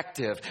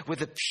reactive,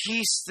 with a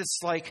peace that's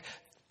like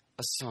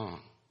a song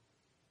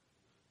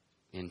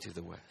into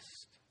the west.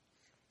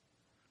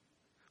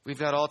 We've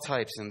got all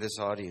types in this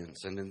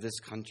audience and in this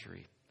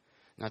country,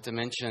 not to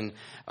mention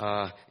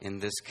in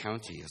this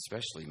county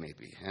especially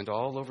maybe, and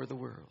all over the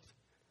world.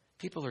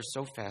 People are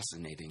so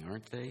fascinating,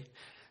 aren't they?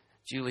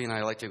 Julie and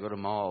I like to go to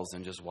malls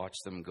and just watch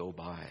them go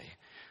by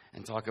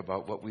and talk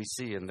about what we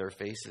see in their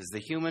faces. The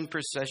human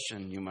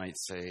procession, you might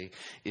say,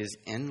 is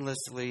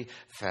endlessly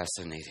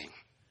fascinating.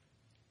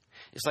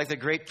 It's like the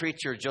great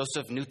preacher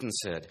Joseph Newton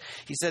said.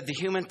 He said, the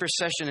human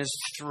procession is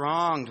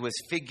thronged with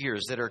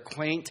figures that are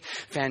quaint,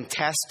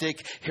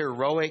 fantastic,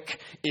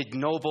 heroic,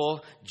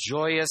 ignoble,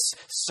 joyous,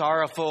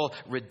 sorrowful,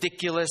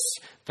 ridiculous,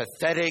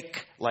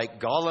 pathetic,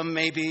 like Gollum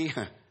maybe.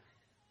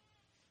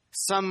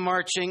 Some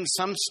marching,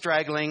 some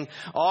straggling,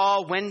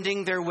 all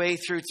wending their way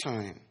through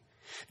time.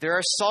 There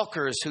are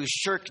sulkers who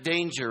shirk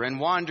danger and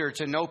wander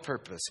to no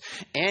purpose.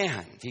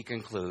 And, he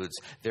concludes,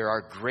 there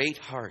are great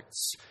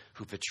hearts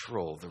who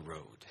patrol the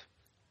road.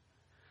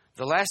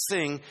 The last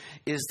thing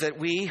is that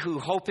we who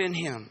hope in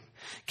Him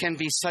can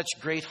be such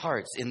great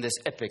hearts in this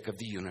epic of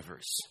the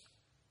universe.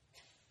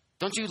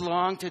 Don't you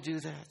long to do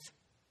that?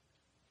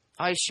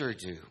 I sure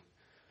do.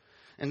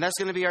 And that's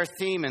going to be our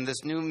theme in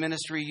this new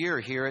ministry year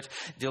here at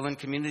Dillon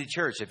Community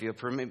Church, if you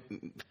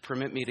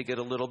permit me to get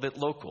a little bit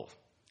local.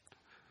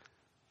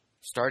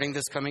 Starting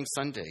this coming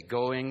Sunday,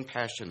 going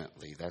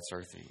passionately. That's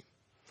our theme.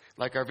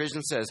 Like our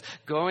vision says,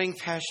 going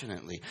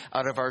passionately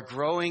out of our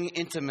growing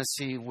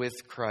intimacy with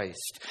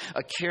Christ,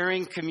 a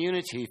caring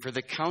community for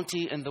the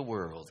county and the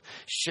world,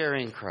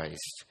 sharing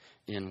Christ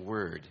in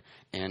word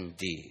and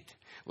deed.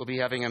 We'll be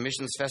having a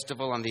missions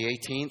festival on the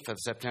 18th of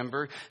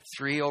September,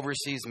 3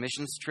 overseas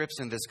missions trips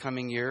in this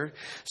coming year,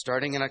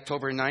 starting in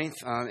October 9th.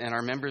 And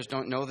our members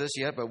don't know this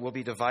yet, but we'll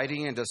be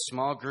dividing into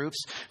small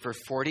groups for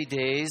 40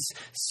 days,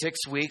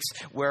 6 weeks,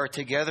 where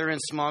together in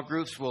small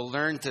groups we'll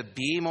learn to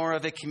be more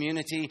of a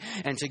community,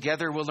 and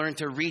together we'll learn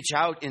to reach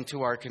out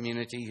into our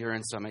community here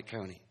in Summit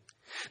County.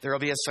 There will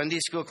be a Sunday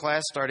school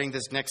class starting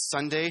this next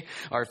Sunday,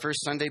 our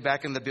first Sunday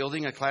back in the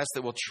building, a class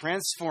that will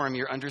transform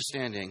your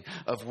understanding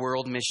of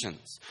world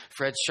missions.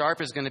 Fred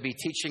Sharp is going to be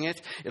teaching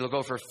it. It'll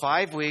go for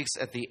 5 weeks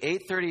at the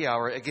 8:30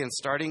 hour, again,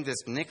 starting this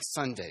next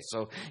Sunday,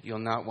 so you'll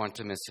not want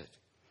to miss it.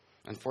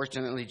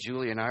 Unfortunately,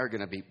 Julie and I are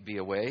going to be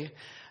away.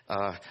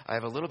 I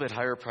have a little bit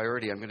higher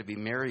priority. I'm going to be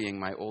marrying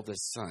my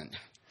oldest son,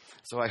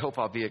 so I hope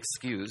I'll be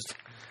excused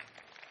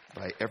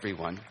by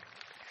everyone.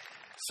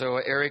 So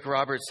Eric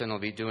Robertson will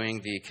be doing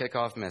the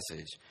kickoff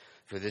message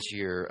for this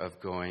year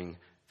of going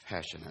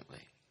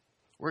passionately.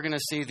 We're going to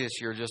see this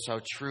year just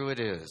how true it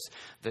is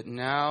that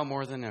now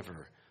more than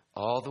ever,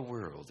 all the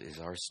world is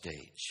our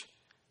stage,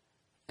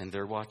 and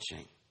they're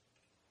watching.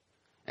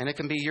 And it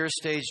can be your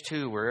stage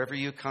too, wherever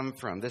you come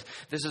from. This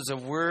is a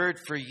word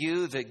for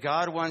you that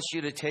God wants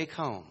you to take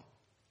home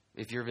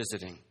if you're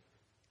visiting.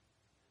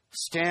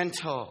 Stand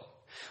tall.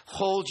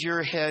 Hold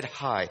your head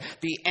high.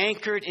 Be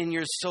anchored in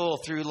your soul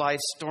through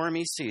life's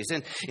stormy seas.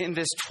 And in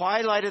this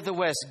twilight of the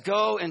West,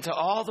 go into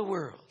all the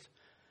world.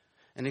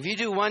 And if you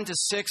do 1 to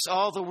 6,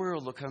 all the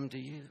world will come to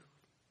you.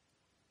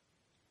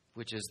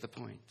 Which is the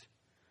point.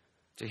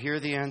 To hear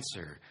the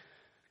answer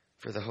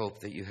for the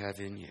hope that you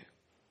have in you.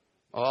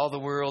 All the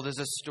world is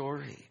a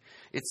story.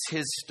 It's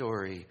His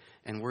story,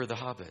 and we're the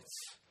hobbits.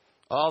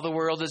 All the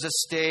world is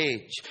a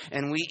stage,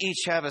 and we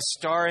each have a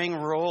starring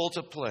role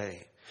to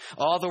play.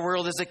 All the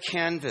world is a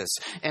canvas,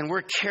 and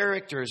we're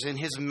characters in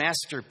His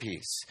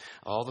masterpiece.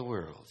 All the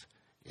world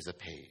is a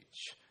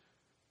page.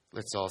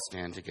 Let's all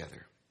stand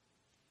together.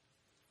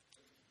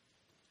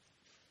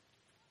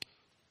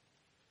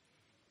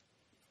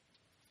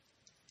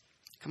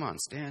 Come on,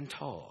 stand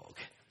tall.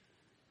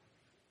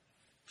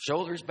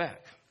 Shoulders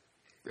back.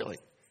 Really.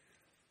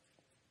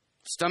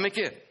 Stomach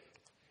in.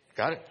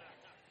 Got it?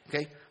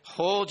 Okay.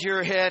 Hold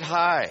your head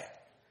high.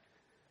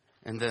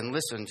 And then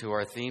listen to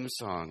our theme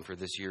song for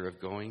this year of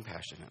going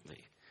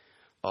passionately.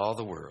 All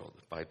the world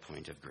by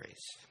Point of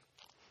Grace.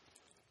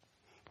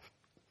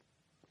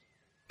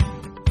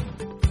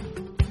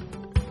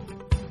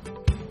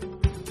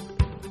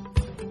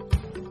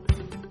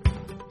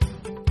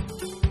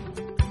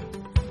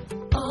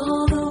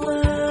 All the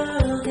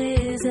world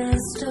is a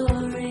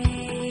story.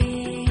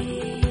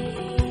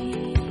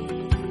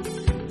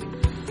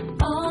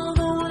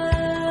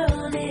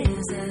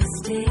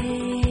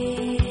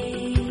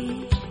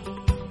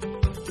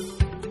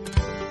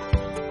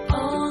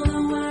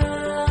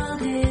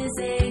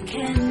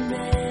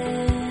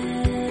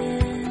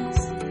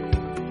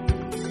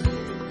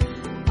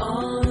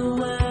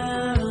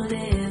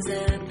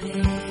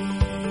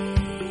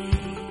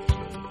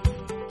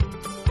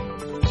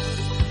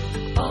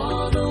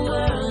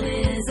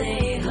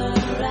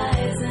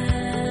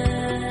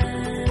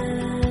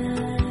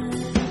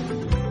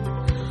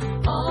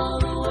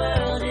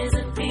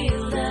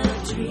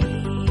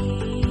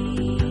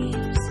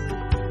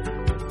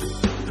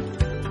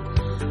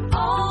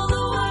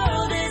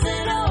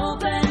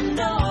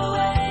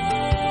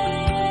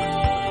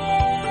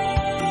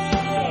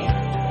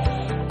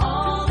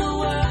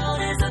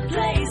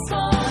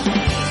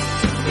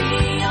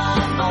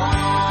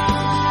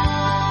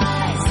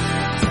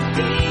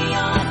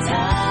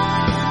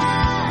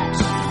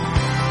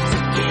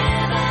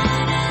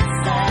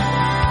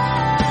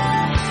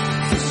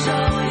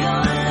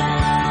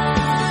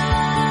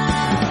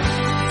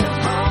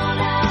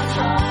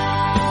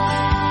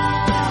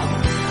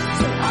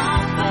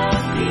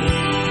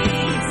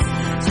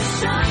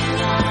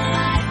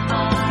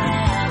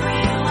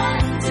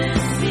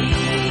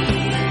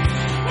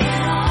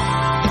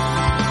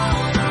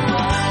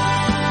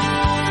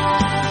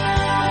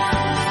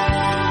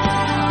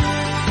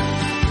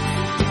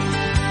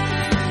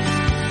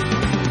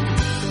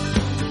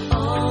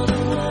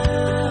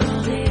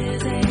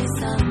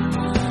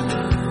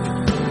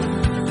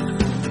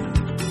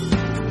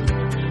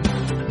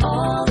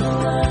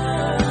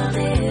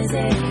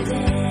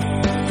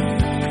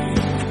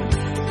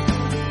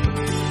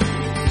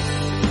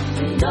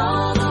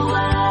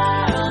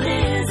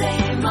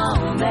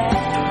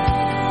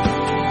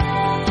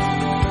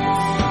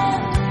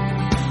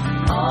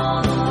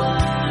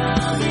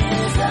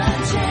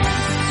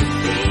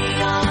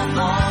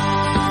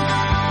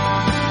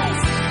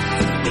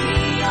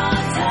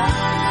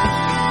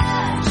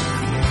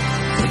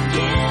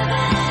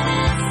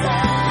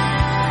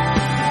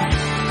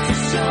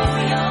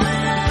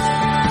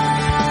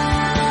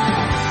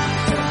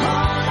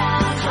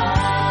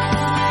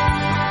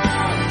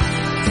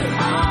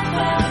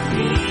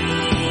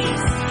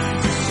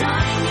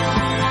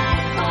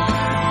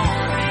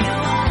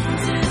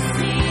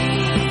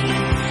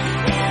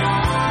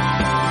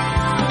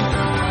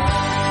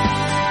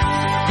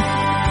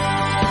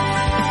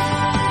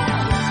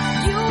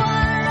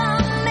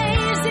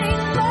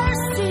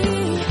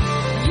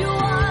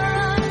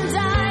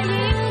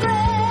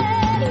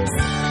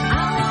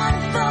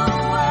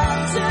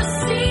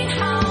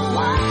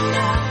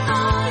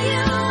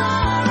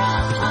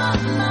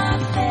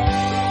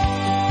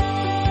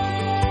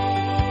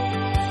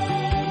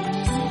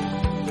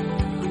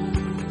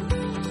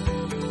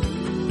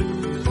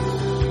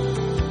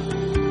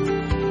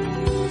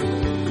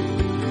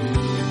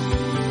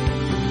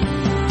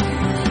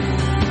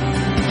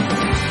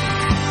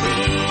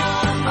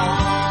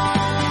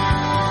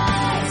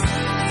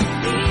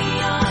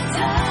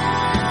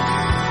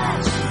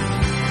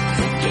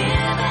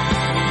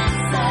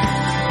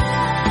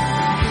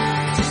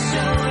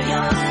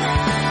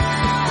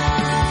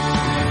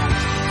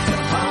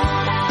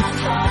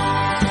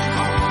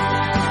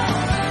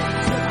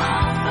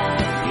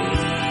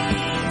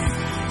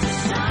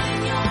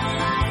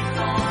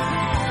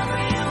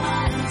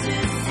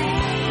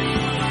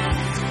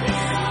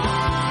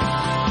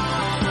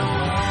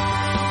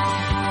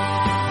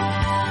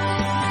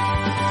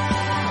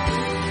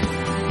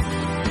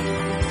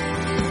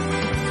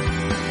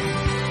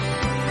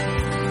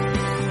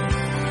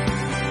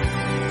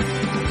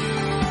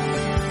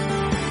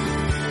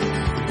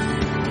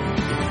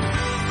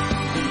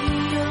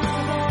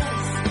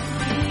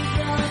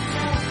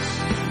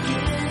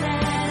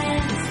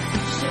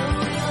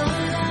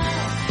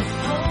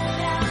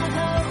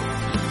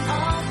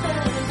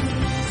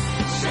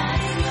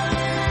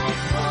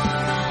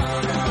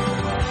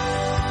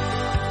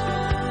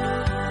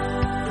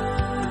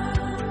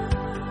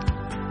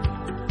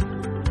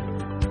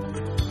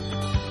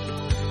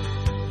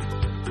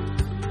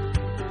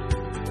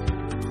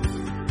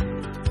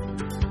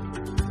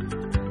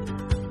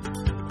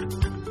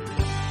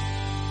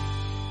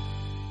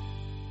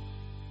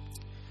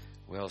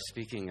 Well,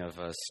 speaking of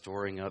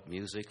storing up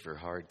music for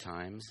hard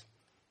times,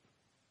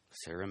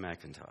 Sarah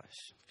McIntosh,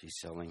 she's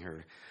selling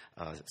her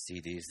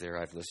CDs there.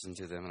 I've listened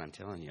to them, and I'm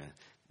telling you,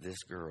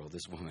 this girl,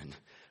 this woman,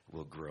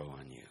 will grow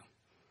on you.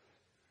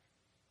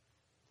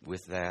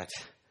 With that,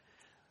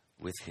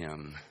 with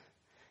him,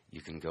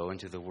 you can go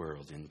into the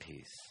world in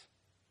peace.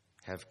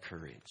 Have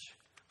courage.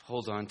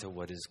 Hold on to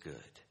what is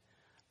good.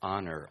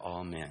 Honor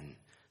all men.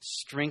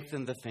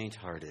 Strengthen the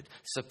faint-hearted.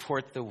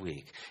 Support the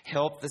weak.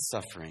 Help the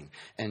suffering.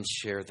 And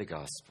share the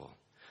gospel.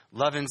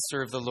 Love and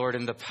serve the Lord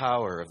in the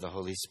power of the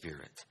Holy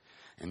Spirit.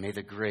 And may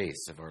the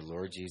grace of our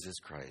Lord Jesus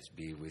Christ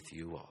be with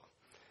you all.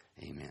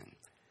 Amen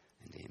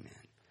and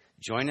amen.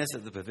 Join us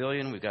at the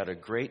pavilion. We've got a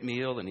great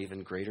meal and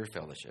even greater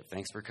fellowship.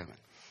 Thanks for coming.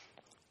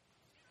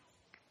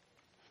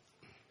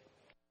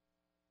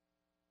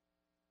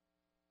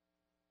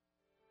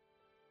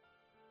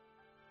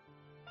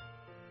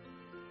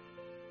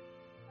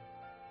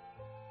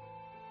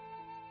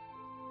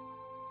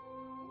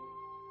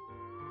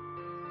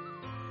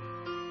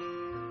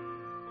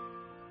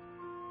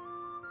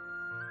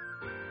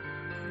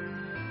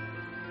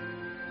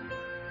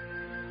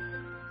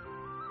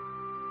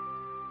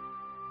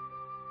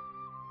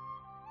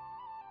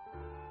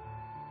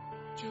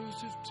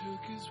 Joseph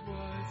took his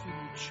wife and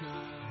a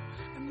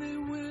child, and they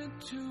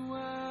went to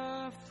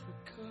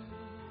Africa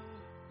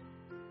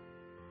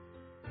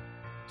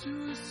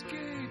to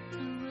escape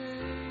the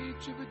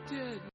rage of a dead